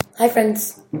Hi,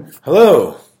 friends.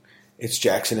 Hello, it's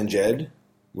Jackson and Jed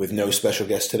with no special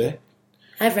guest today.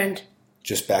 Hi, friend.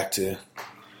 Just back to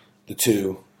the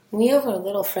two. We have our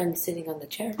little friend sitting on the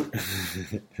chair.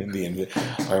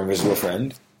 Our invisible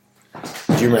friend.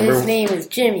 Do you remember? His name is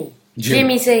Jimmy.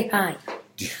 Jimmy, say hi.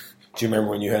 Do you remember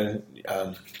when you had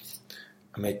a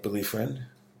make-believe friend?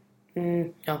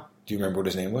 No, Do you remember what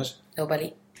his name was?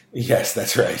 nobody. Yes,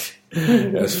 that's right.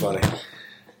 That was funny.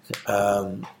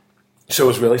 So it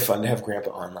was really fun to have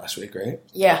Grandpa on last week, right?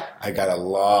 Yeah. I got a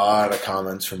lot of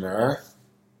comments from her.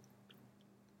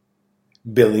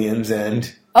 Billions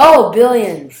and... Oh,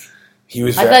 billions. He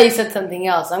was. I thought you said something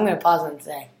else. I'm going to pause and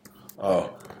say. Oh,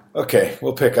 okay.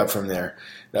 We'll pick up from there.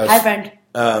 Hi, friend.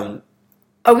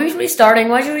 Are we restarting?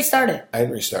 Why should we start it? I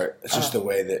didn't restart. It's just the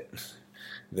way that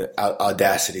the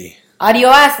Audacity.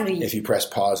 Audioacity. If you press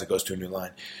pause, it goes to a new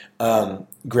line.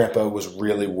 Grandpa was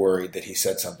really worried that he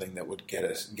said something that would get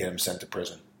him sent to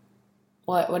prison.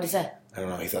 What did he say? I don't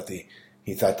know. He thought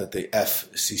that the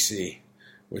FCC,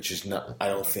 which is not,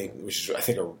 I think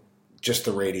just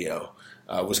the radio,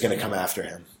 was going to come after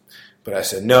him. But I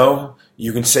said, no,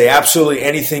 you can say absolutely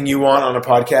anything you want on a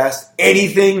podcast.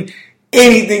 Anything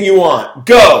you want.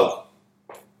 Go!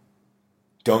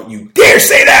 Don't you dare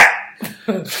say that!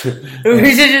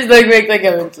 We should just make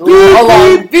a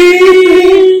long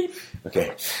beep.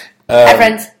 Okay. Hi,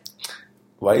 friends.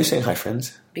 Why are you saying hi,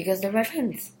 friends? Because they're my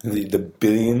friends. The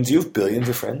billions. You have billions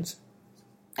of friends?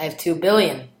 I have 2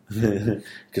 billion. Because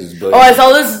it's billions. Oh, I saw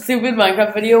this stupid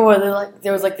Minecraft video where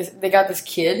they got this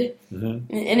kid in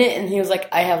it, and he was like,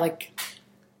 I have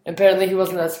apparently he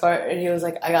wasn't that smart, and he was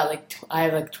like, I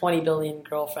have 20 billion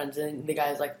girlfriends, and the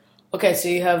guy's like, okay, so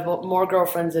you have more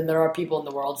girlfriends than there are people in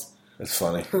the world. That's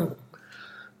funny.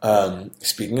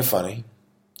 Speaking of funny,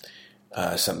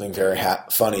 something very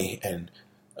funny and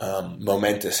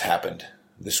momentous happened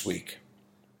this week.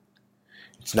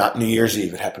 It's not New Year's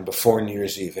Eve. It happened before New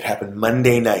Year's Eve. It happened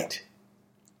Monday night.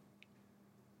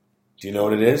 Do you know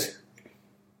what it is?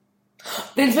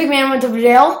 Vince McMahon went to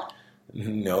jail?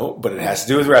 No, but it has to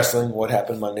do with wrestling. What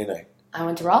happened Monday night? I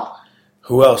went to Raw.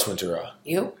 Who else went to Raw?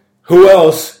 You. Who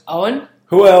else? Owen.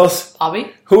 Who else?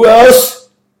 Bobby. Who else?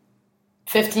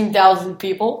 15,000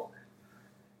 people.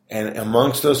 And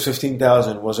amongst those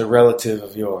 15,000 was a relative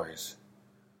of yours.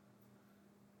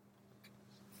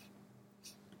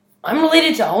 I'm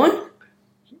related to Owen?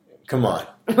 Come on.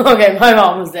 Okay, my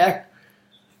mom was there.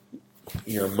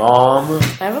 Your mom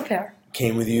I have a pair.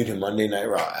 came with you to Monday Night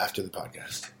Raw after the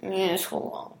podcast. Yes,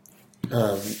 hold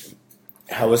on.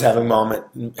 How was having mom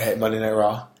at Monday Night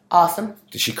Raw? Awesome.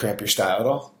 Did she cramp your style at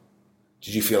all?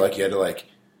 Did you feel like you had to,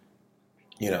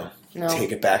 No.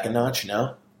 take it back a notch?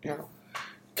 No? No.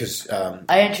 Because,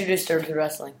 I introduced her to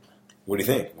wrestling. what do you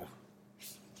think?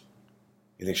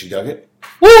 You think she dug it?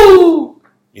 Woo!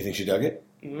 You think she dug it?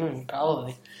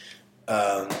 Probably.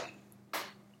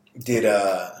 Did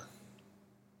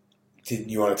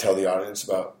you want to tell the audience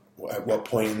about at what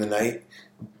point in the night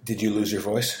did you lose your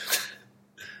voice?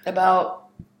 About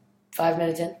 5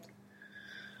 minutes in.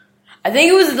 I think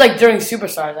it was during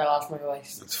Superstars I lost my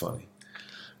voice. That's funny.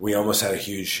 We almost had a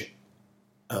huge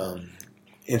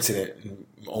incident and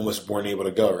almost weren't able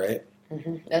to go, right?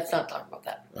 Let's not talk about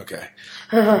that. Okay.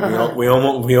 we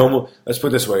almost. Let's put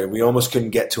it this way: we almost couldn't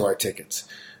get to our tickets.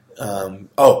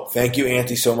 Thank you,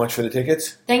 Auntie, so much for the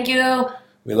tickets. Thank you.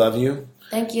 We love you.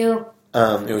 Thank you.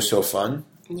 It was so fun.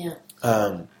 Yeah.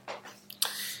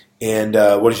 And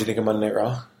what did you think of Monday Night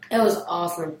Raw? It was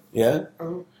awesome. Yeah.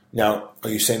 Mhm. Now, are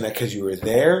you saying that because you were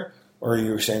there, or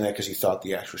you were saying that because you thought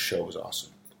the actual show was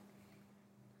awesome?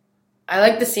 I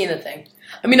like the Cena thing.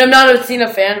 I mean, I'm not a Cena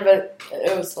fan, but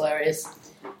it was hilarious.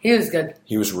 He was good.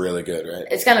 He was really good, right?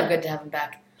 It's kind of good to have him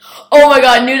back. Oh my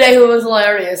god, New Day, who was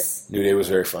hilarious. New Day was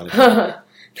very funny.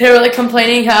 They were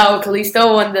complaining how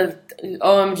Kalisto won the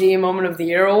OMG Moment of the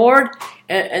Year award,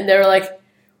 and they were like,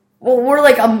 well, we're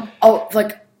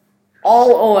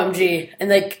all OMG,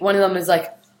 and one of them is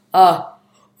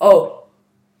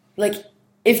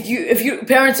if you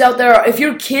parents out there, if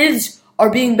your kids are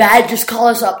being bad, just call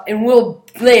us up and we'll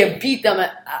beat them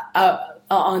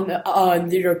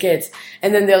on your kids.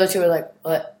 And then the other two are like,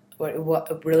 what,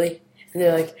 really? And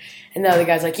they're like, and the other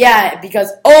guy's like, yeah,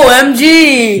 because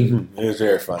OMG. It was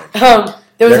very funny.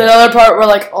 There was another part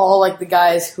where all the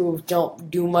guys who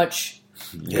don't do much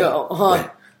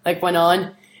went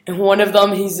on, and one of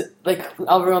them, he's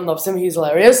everyone loves him. He's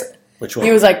hilarious. Which one?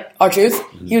 He was R-Truth.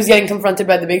 Mm-hmm. He was getting confronted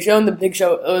by the Big Show, and the Big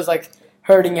Show was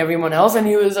hurting everyone else, and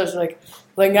he was just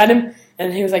looking at him,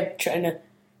 and he was trying to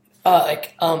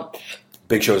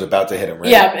Big Show was about to hit him, right?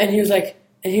 Yeah, and he was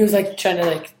trying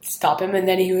to stop him, and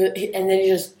then he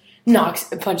just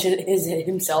punches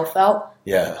himself out.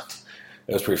 Yeah,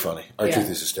 it was pretty funny. R-Truth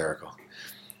is hysterical.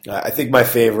 I think my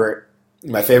favorite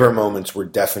moments were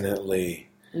definitely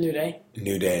New Day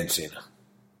and Cena.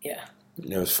 Yeah.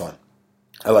 It was fun.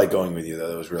 I like going with you,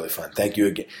 though. It was really fun. Thank you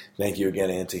again,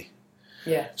 Auntie.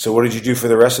 Yeah. So what did you do for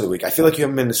the rest of the week? I feel like you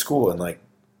haven't been to school in like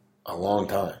a long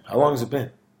time. How long has it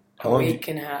been? A week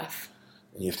and a half.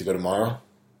 And you have to go tomorrow?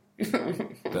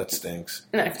 That stinks.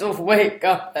 And I have to wake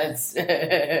up at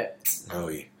 6. Oh,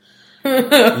 you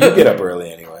get up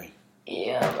early anyway.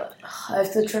 Yeah, but I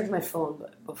have to charge my phone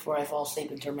before I fall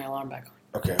asleep and turn my alarm back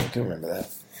on. Okay, I can remember that.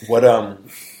 What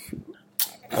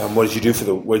did you do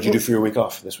for your week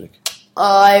off this week?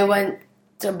 I went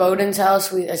to Bowden's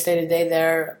house. I stayed a day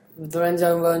there.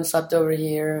 Lorenzo and Bowden slept over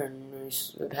here, and we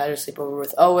had a sleepover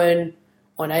with Owen.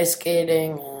 Went ice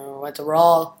skating. Went to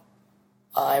Raw.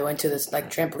 I went to this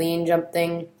trampoline jump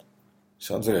thing.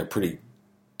 Sounds like a pretty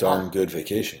darn good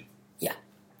vacation. Yeah.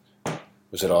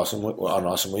 Was it awesome? An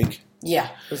awesome week? Yeah,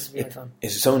 it was really fun.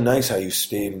 It's so nice how you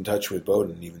stayed in touch with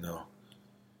Bowden, even though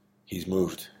he's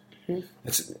moved.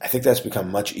 Mm-hmm. I think that's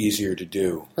become much easier to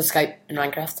do. With Skype and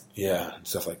Minecraft. Yeah, and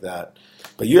stuff like that.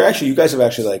 But you guys have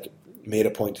actually made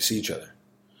a point to see each other.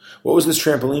 What was this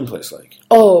trampoline place like?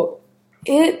 Oh,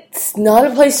 it's not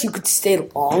a place you could stay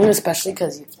long, especially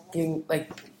because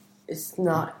it's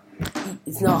not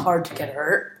hard to get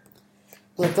hurt.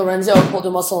 Lorenzo pulled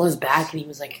a muscle in his back and he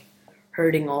was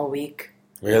hurting all week.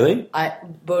 Really?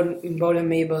 Bowden and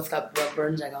me both got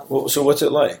burns. Well, so what's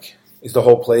it like? Is the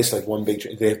whole place one big?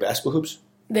 Do they have basketball hoops?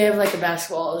 They have a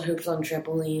basketball hoops on a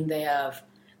trampoline. They have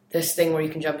this thing where you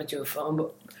can jump into a foam,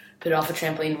 but put it off a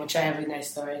trampoline, which I have a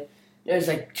nice story. There's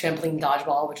trampoline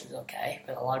dodgeball, which is okay,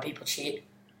 but a lot of people cheat.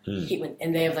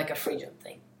 And they have a free jump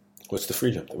thing. What's the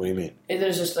free jump? What do you mean?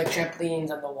 There's just trampolines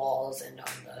on the walls and on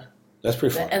the. That's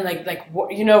pretty fun. And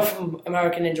from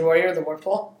American Ninja Warrior, the warp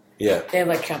pool. Yeah. They have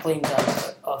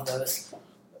trampolines of those.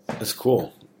 That's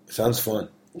cool. Sounds fun.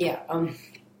 Yeah.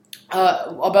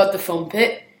 About the foam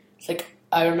pit, it's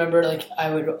I remember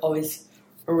I would always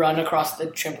run across the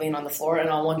trampoline on the floor, and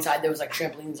on one side there was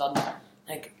trampolines on a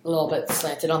little bit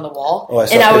slanted on the wall. Oh, I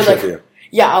saw a picture of you.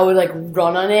 Yeah, I would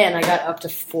run on it, and I got up to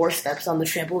 4 steps on the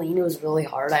trampoline. It was really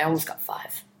hard. I almost got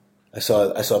 5. I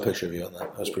saw a picture of you on that.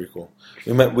 That was pretty cool.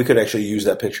 We could actually use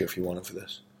that picture if you wanted for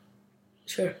this.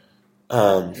 Sure.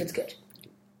 If it's good.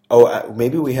 Oh,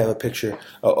 maybe we have a picture.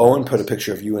 Owen put a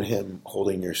picture of you and him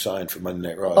holding your sign for Monday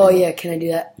Night Raw. Oh, yeah. Can I do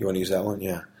that? You want to use that one?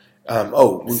 Yeah. Can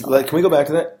we go back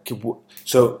to that?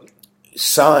 So,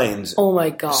 signs. Oh, my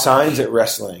God. Signs at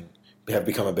wrestling have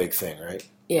become a big thing, right?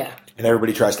 Yeah. And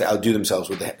everybody tries to outdo themselves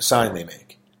with the sign they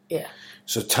make. Yeah.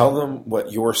 So, tell them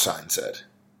what your sign said.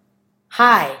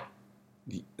 Hi.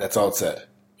 That's all it said?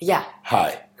 Yeah.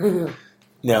 Hi.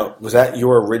 Now, was that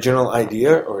your original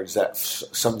idea, or is that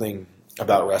something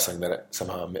about wrestling that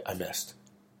somehow I missed?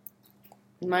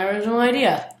 My original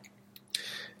idea.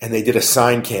 And they did a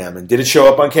sign cam, and did it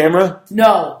show up on camera?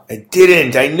 No. It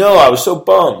didn't. I know. I was so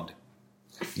bummed.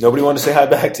 Nobody wanted to say hi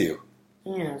back to you.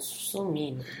 Yeah, it's so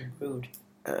mean and rude.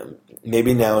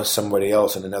 Maybe now somebody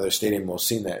else in another stadium will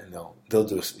see that, and they'll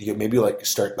do maybe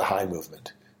start the hi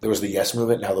movement. There was the yes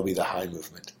movement, now there'll be the hi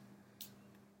movement.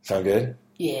 Sound good?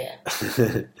 Yeah.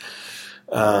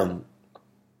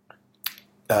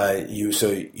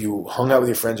 You hung out with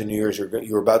your friends on New Year's. You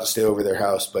were about to stay over their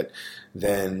house, but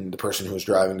then the person who was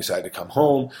driving decided to come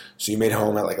home. So you made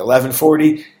home at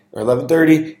 11:40 or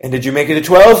 11:30. And did you make it at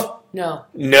 12? No.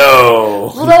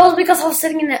 No. Well, that was because I was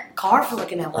sitting in that car for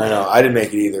an hour. I know. I didn't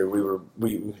make it either.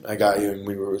 I got you, and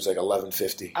it was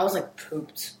 11:50. I was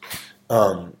pooped.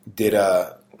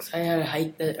 I had to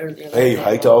hike earlier. Hey, you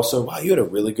hiked also? Wow, you had a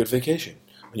really good vacation.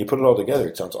 When you put it all together,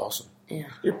 it sounds awesome. Yeah.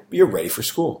 You're ready for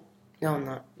school. No, I'm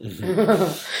not.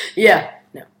 Mm-hmm. Yeah,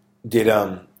 no.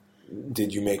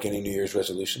 Did you make any New Year's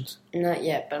resolutions? Not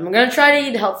yet, but I'm gonna try to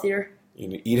eat healthier.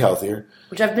 You eat healthier,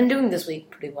 which I've been doing this week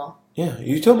pretty well. Yeah,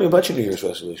 you told me a bunch of New Year's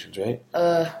resolutions, right?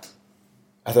 I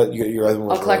thought your other one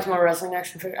was. I'll collect more wrestling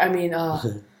action figures. I mean,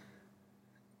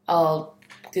 I'll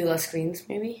do less screens,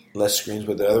 maybe. Less screens,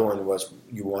 but the other one was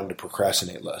you wanted to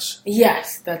procrastinate less.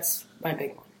 Yes, that's my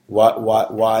big one.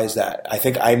 Why is that? I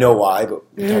think I know why, but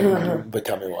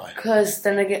tell me why. Because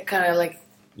then I get kind of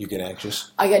you get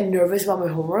anxious. I get nervous about my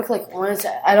homework. I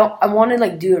want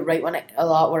to do it right when I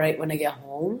get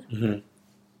home. Mm-hmm.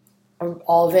 Or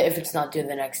all of it if it's due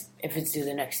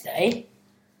the next day.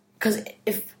 Because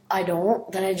if I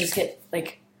don't, then I just get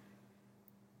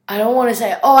I don't want to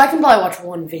say, oh, I can probably watch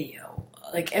one video.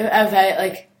 If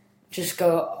I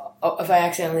if I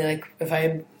accidentally if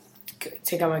I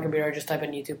take out my computer, I just type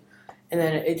in YouTube, and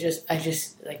then I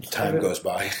just like Time goes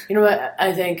by. You know what?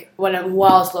 I think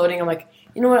while it's loading, I'm like,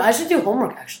 you know what? I should do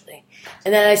homework actually.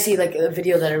 And then I see like a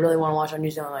video that I really want to watch on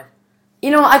YouTube. I'm like, you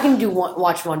know, I can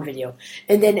watch one video,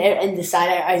 and then and decide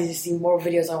I just see more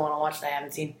videos I want to watch that I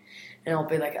haven't seen, and I'll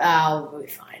be like, I'll be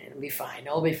fine. It'll be fine.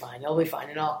 It'll be fine. It'll be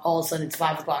fine. And all of a sudden it's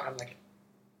 5 o'clock. I'm like,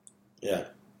 yeah,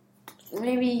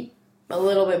 maybe a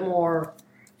little bit more,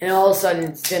 and all of a sudden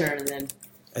it's dinner,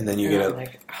 and then you get a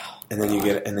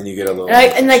little,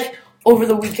 and like over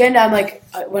the weekend I'm like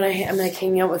when I'm like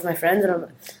hanging out with my friends, and I'm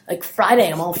like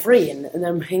Friday I'm all free, and then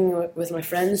I'm hanging with my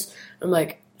friends. I'm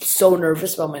like so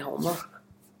nervous about my homework.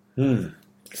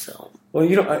 So. Well,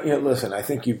 listen, I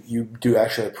think you do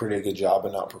actually a pretty good job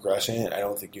of not procrastinating. I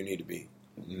don't think you need to be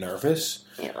nervous.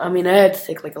 Yeah, I mean, I had to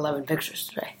take like 11 pictures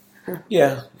today.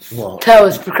 Yeah, well, that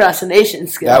was procrastination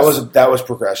skills. That was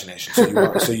procrastination.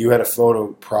 So you had a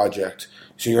photo project.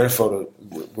 So you're in a photo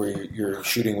where you're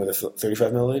shooting with a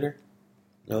 35 millimeter?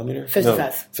 55.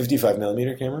 No, 55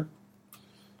 millimeter camera?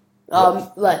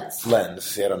 Lens.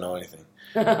 See, I don't know anything.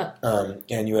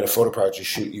 And you had a photo project to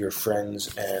shoot your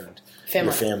friends and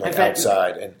your family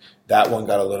outside, and that one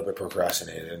got a little bit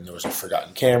procrastinated, and there was a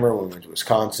forgotten camera when we went to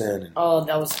Wisconsin. And, oh,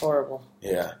 that was horrible.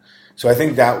 Yeah. So I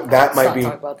think that might be...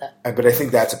 talk about that. But I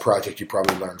think that's a project you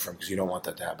probably learned from, because you don't want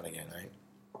that to happen again, right?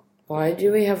 Why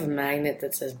do we have a magnet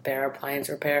that says Bear Appliance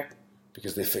Repair?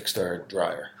 Because they fixed our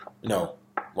dryer. No,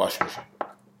 washing machine.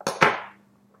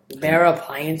 Bear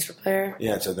Appliance Repair?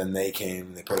 Yeah, so then they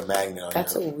came, they put a magnet on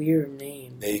That's a weird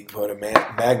name. They put a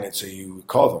magnet so you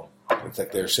call them. It's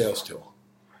like their sales tool.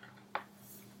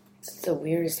 It's the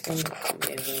weirdest thing I've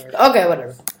ever heard. Okay,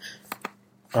 whatever.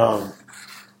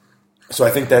 So I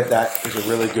think that is a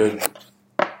really good...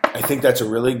 I think that's a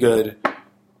really good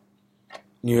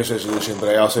New Year's resolution, but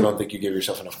I also don't think you give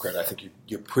yourself enough credit. I think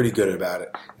you're pretty good about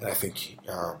it, and I think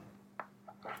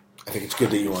it's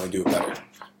good that you want to do it better.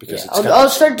 Because I'll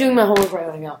start doing my homework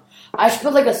right now. I should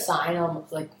put like a sign on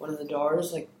like one of the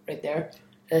doors, like right there,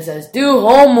 that says "Do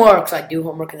homework." So I do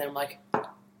homework, and then I'm like, and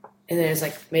then it's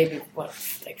like maybe 4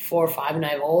 or 5, and I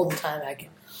have all the time I can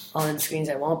on the screens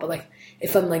I want. But like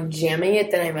if I'm like jamming it,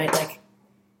 then I might like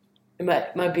it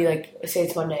might be like, say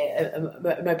it's Monday,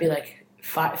 it might be like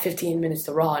 15 minutes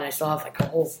to raw, and I still have like a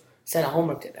whole set of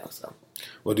homework to do. So.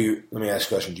 Well, let me ask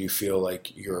you a question. Do you feel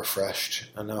like you're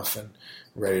refreshed enough and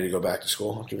ready to go back to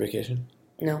school after vacation?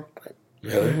 No. But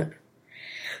really?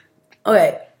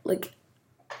 Okay, like,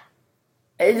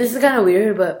 this is kind of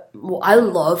weird, but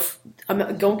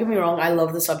don't get me wrong, I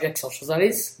love the subject social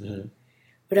studies. Mm-hmm.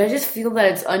 But I just feel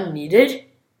that it's unneeded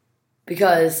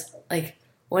because, like,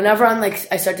 whenever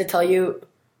I start to tell you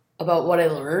about what I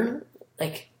learned,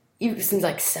 like, even since,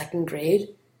 like, 2nd grade,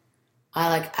 I,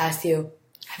 like, asked you,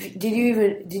 did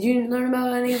you learn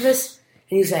about any of this?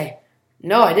 And you say,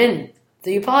 no, I didn't. So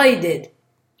you probably did.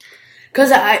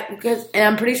 And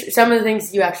I'm pretty sure some of the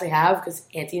things you actually have, because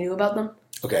Auntie knew about them.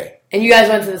 Okay. And you guys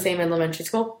went to the same elementary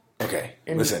school? Okay.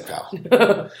 Listen,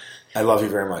 pal. I love you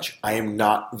very much. I am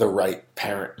not the right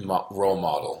parent role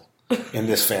model in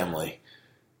this family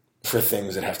for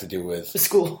things that have to do with...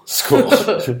 School.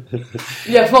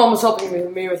 Yeah, Mom was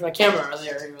helping me with my camera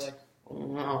earlier. You were like, I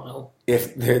don't know.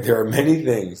 If there are many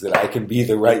things that I can be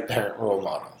the right parent role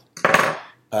model.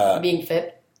 Being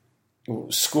fit?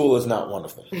 School is not one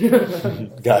of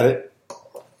them. Got it?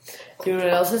 Do you know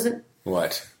what else isn't?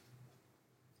 What?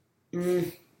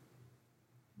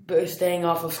 But staying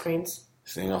off of screens.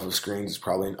 Staying off of screens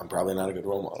I'm probably not a good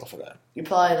role model for that. You're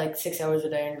probably like 6 hours a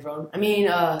day on your phone.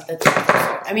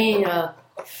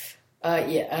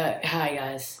 Hi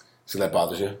guys. So that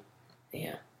bothers you?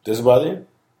 Yeah. Does it bother you?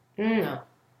 No.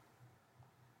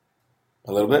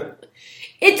 A little bit?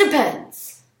 It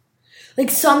depends. Like,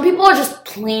 some people are just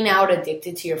plain out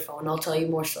addicted to your phone. I'll tell you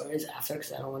more stories after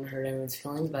because I don't want to hurt everyone's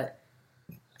feelings, but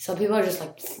some people are just,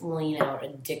 like, plain out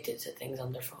addicted to things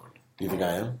on their phone. Do you think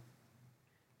I am?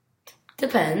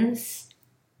 Depends.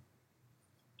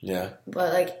 Yeah.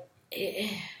 But, like...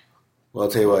 Well,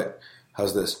 I'll tell you what.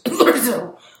 How's this?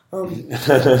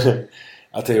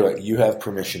 I'll tell you what. You have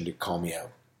permission to call me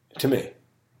out. To me.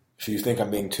 If you think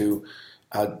I'm being too...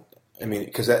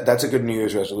 because that's a good New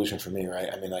Year's resolution for me, right?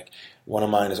 I mean, like, one of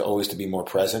mine is always to be more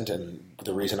present, and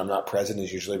the reason I'm not present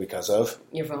is usually because of...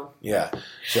 Your phone. Yeah.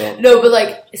 So... No, but,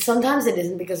 like, sometimes it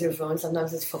isn't because of your phone.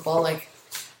 Sometimes it's football. Like,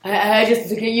 I just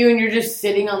look at you and you're just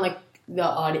sitting on, like, the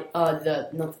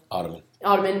Ottoman.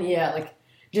 Ottoman, yeah, like,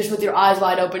 just with your eyes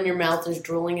wide open, your mouth is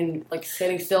drooling and, like,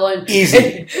 sitting still. And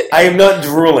Easy. I am not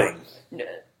drooling.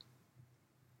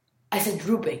 I said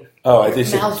drooping. Oh, I think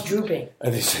your mouth's drooping. I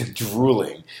think you said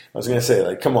drooling. I was going to say,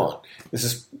 like, come on. This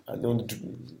is...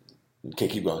 Okay,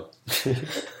 keep going.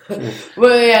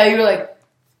 Well, yeah, you were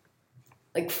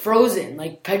like frozen,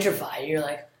 like petrified. You're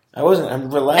like, I wasn't.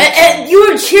 I'm relaxed. and you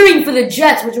were cheering for the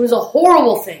Jets, which was a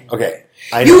horrible thing. Okay,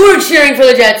 You were cheering for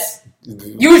the Jets.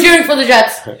 You were cheering for the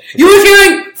Jets. You were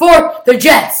cheering for the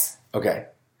Jets. Okay.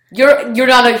 You're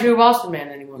not a true Boston man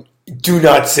anymore. Do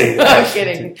not say that. I'm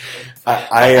kidding.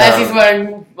 As he's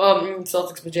wearing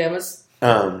Celtics pajamas.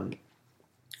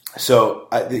 So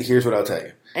here's what I'll tell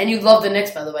you. And you love the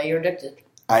Knicks, by the way. You're addicted.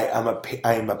 I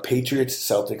am a Patriots,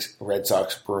 Celtics, Red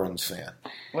Sox, Bruins fan.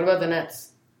 What about the Nets?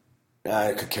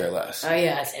 I could care less. Oh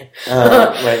yeah, same.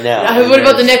 Right now. What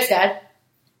about the Knicks, Dad?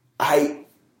 I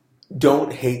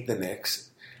don't hate the Knicks.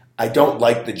 I don't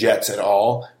like the Jets at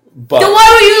all. But then why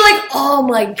were you like, oh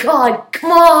my god,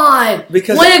 come on?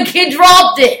 Because when a kid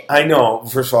dropped it. I know.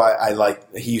 First of all, I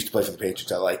like. He used to play for the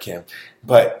Patriots. I like him,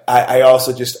 but I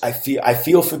also just I felt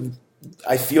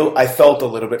a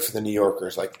little bit for the New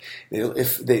Yorkers. Like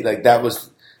if they like that was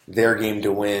their game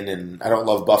to win, and I don't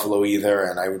love Buffalo either.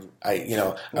 And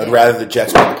I'd rather the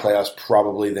Jets make the playoffs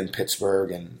probably than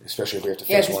Pittsburgh, and especially if we have to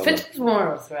face one. Yeah, Pittsburgh's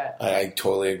more of a threat. I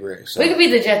totally agree. So. We could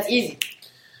beat the Jets easy.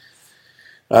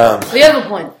 You have a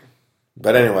point.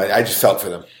 But anyway, I just felt for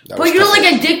them. But you're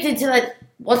like addicted to that.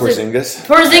 What's Porzingis?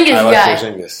 Porzingis I like guy.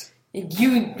 Porzingis.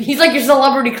 He's like your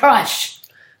celebrity crush.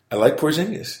 I like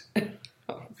Porzingis.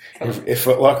 If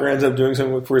Foot Locker ends up doing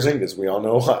something with Porzingis, we all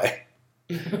know why.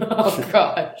 Oh,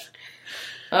 gosh.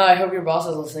 I hope your boss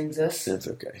is listening to this. It's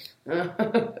okay.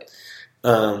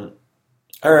 All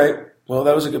right. Well,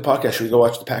 that was a good podcast. Should we go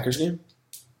watch the Packers game?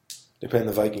 They're playing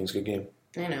the Vikings. Good game.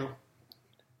 I know.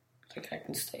 I think I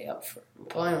can stay up for it.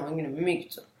 But I know I'm going to make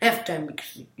it to halftime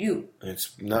because of you.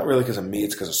 It's not really because of me.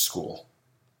 It's because of school.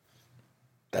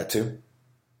 That too?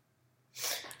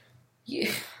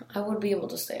 Yeah, I would be able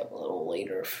to stay up a little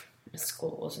later if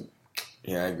school wasn't.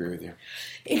 Yeah, I agree with you.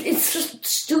 It's just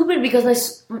stupid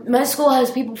because my school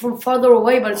has people from farther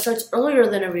away, but it starts earlier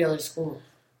than every other school.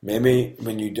 Maybe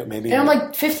when you do, maybe. And I'm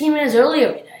like 15 minutes early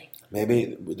every day.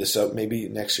 Maybe maybe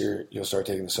next year you'll start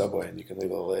taking the subway and you can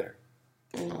leave a little later.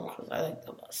 No, because I like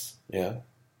the bus. Yeah.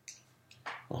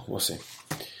 Well, we'll see.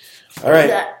 All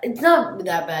right. It's not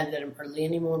that bad that I'm early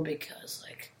anymore because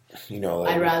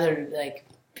I'd rather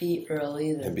be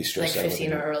early than be stressed out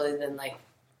 15 or early than like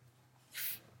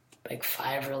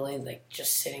 5 early,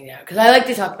 just sitting down. Because I like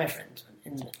to talk to my friends.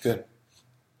 Good.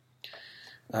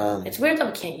 It's weird that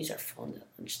we can't use our phones at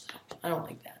lunch, though. I don't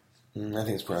like that. I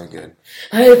think it's probably good.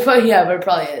 Yeah, but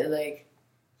probably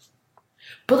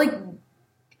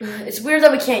it's weird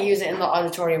that we can't use it in the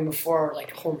auditorium before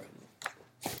homeroom.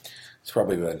 It's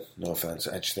probably good. No offense.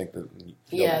 I just think that.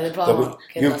 Yeah, they probably won't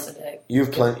get less a day. You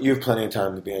have plenty of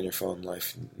time to be on your phone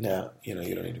life. Now you don't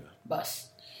need to. Bus.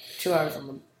 2 hours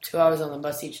on the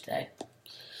bus each day.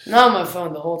 Not on my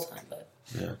phone the whole time, but.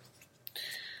 Yeah.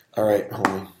 All right,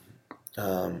 homie.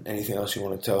 Anything else you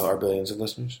want to tell our billions of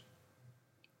listeners?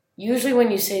 Usually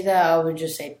when you say that, I would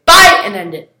just say, bye, and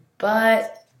end it.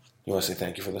 But... You want to say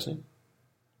thank you for listening?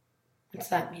 What's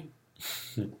that mean?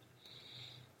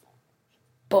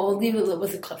 But we'll leave it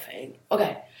with a cliffhanger.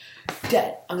 Okay.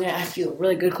 Dad, I'm going to ask you a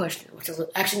really good question.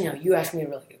 Actually, no, you asked me a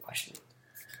really good question.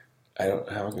 I don't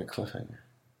have a good cliffhanger.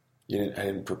 I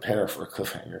didn't prepare for a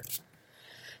cliffhanger.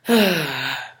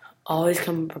 Always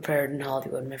come prepared in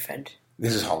Hollywood, my friend.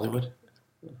 This is Hollywood?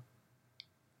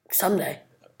 Someday.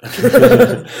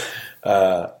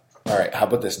 All right, how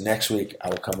about this? Next week, I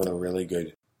will come with a really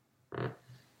good...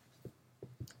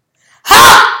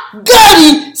 Ha! Got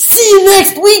it! See you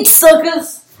next week,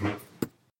 suckers!